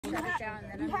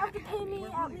You have to pay me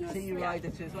at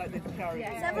least it's like the charity.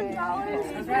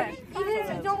 $7. Right. Even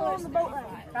if you don't own the boat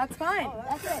ride. That's fine.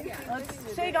 That's it.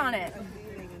 Let's shake on it.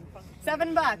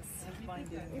 $7.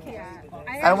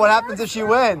 And what happens if she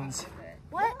wins?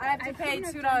 What? I have to pay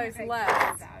 $2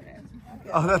 less.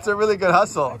 Oh, that's a really good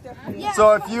hustle. Yeah.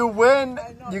 So if you win,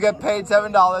 you get paid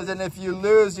 $7, and if you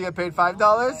lose, you get paid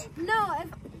 $5? No,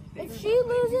 if she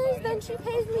loses, then she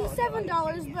pays me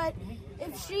 $7. But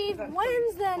if she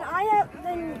wins, then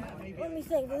let me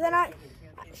think.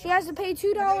 She has to pay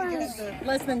 $2.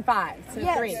 Less than 5, so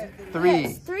Yes. 3.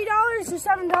 Yes, $3 to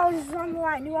 $7 is on the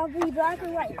line. Do I be black or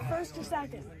white? First or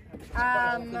second?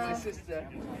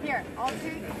 Here, I'll do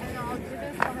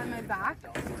this behind my back.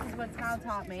 This is what Tal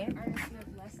taught me.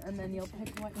 And then you'll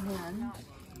pick what hand,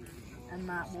 and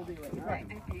that will do it. Right.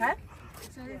 Okay?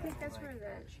 So I think that's where the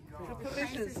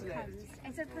Permission slip. comes.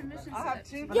 It's a permission I have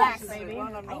slip. two Yes. permission baby.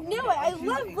 slips. One I'm I not. knew it. I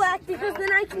love black because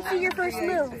then I can see your first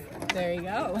move. There you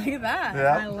go. Look at that.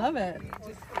 Yeah. I love it.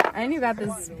 And you got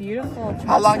this beautiful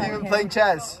How long chess have you been set playing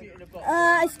chess?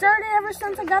 I started ever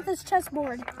since I got this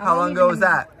chessboard. How long ago was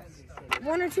that?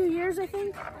 1 or 2 years, I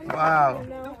think. Wow.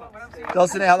 No.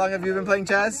 Dulcinea, how long have you been playing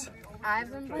chess? here.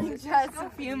 I've been playing chess a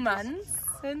few months,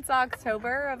 since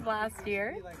October of last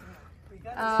year.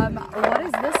 What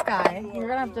is this guy? You're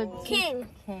gonna have to... King.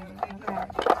 King, okay.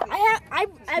 I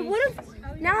would have.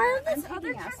 Now I have this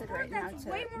other acid chessboard right now that's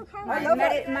too. way more My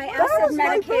complicated. acid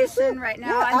medication right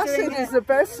now. I'm doing Acid is the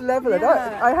best level.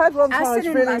 I had one time I was acid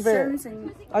and feeling mushrooms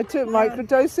and I took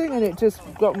microdosing and it just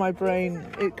got my brain.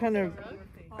 It kind of.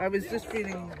 I was just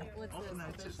feeling.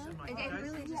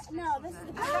 No, this is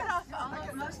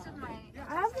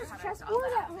I have this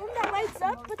chessboard at home that lights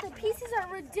up, but the pieces are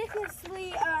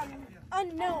ridiculously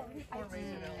unknown.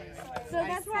 So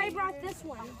that's why I brought this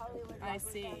one. I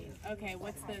see. Okay,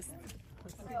 what's this?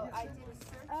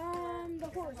 The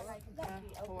horse.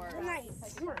 The knight.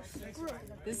 Horse.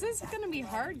 This is gonna be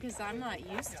hard because I'm not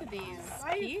used to these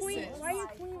Why are you pieces.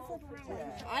 queen flip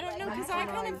around? I don't know, because I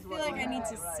kind of feel like I need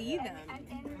to see them.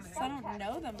 Because I don't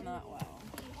know them that well.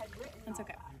 It's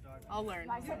okay. I'll learn.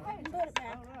 Put it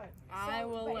back. I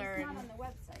will learn.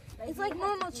 It's like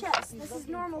normal chess. This is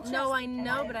normal chess. No, I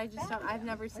know, but I just don't. I've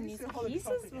never seen these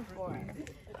pieces before.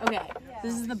 Okay,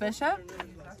 this is the bishop.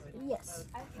 Yes.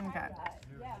 Okay.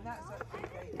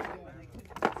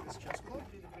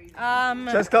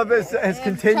 Chess Club has Chess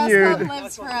continued. Club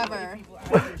lives forever.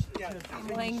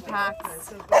 Playing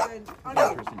packs. I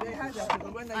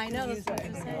know that's what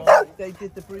you're saying. They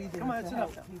did the breathing. Come on,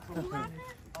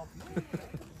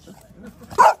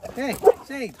 Hey,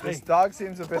 say, This dog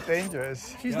seems a bit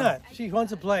dangerous. she's not. She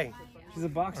wants to play. She's a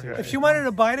boxer. If she wanted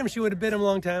to bite him, she would have bit him a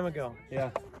long time ago. Yeah.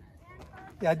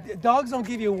 Yeah, dogs don't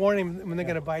give you a warning when they're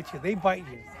going to bite you. They bite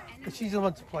you. But she just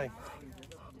wants to play.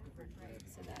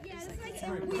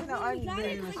 I'm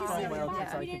really responsible to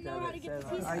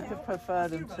psychedelics. So I could prefer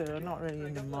them to. I'm not really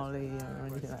into Molly or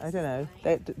anything. I don't know.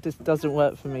 That just doesn't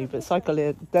work for me. But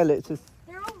psychedelics just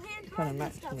kind of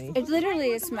match me. it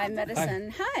literally is my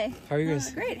medicine. Hi. How are you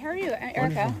guys? Great. How are you,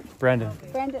 Erica? Brandon.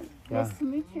 Brandon. Yeah. Nice to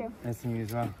meet you. Nice to meet you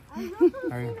as well. How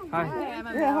are you? Hi.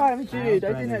 Yeah, hi, I'm Jude.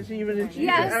 I didn't actually even introduce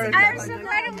Yes, Erica. I was so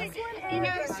glad it was. You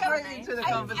know, Straight into the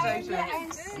conversation. I'm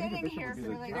sitting here for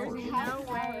like No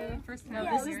way. No,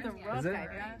 this is the rook, Is it? I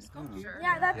guess.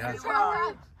 Yeah, that's the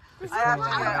tower.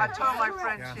 I told my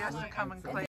friend she has to come and clean.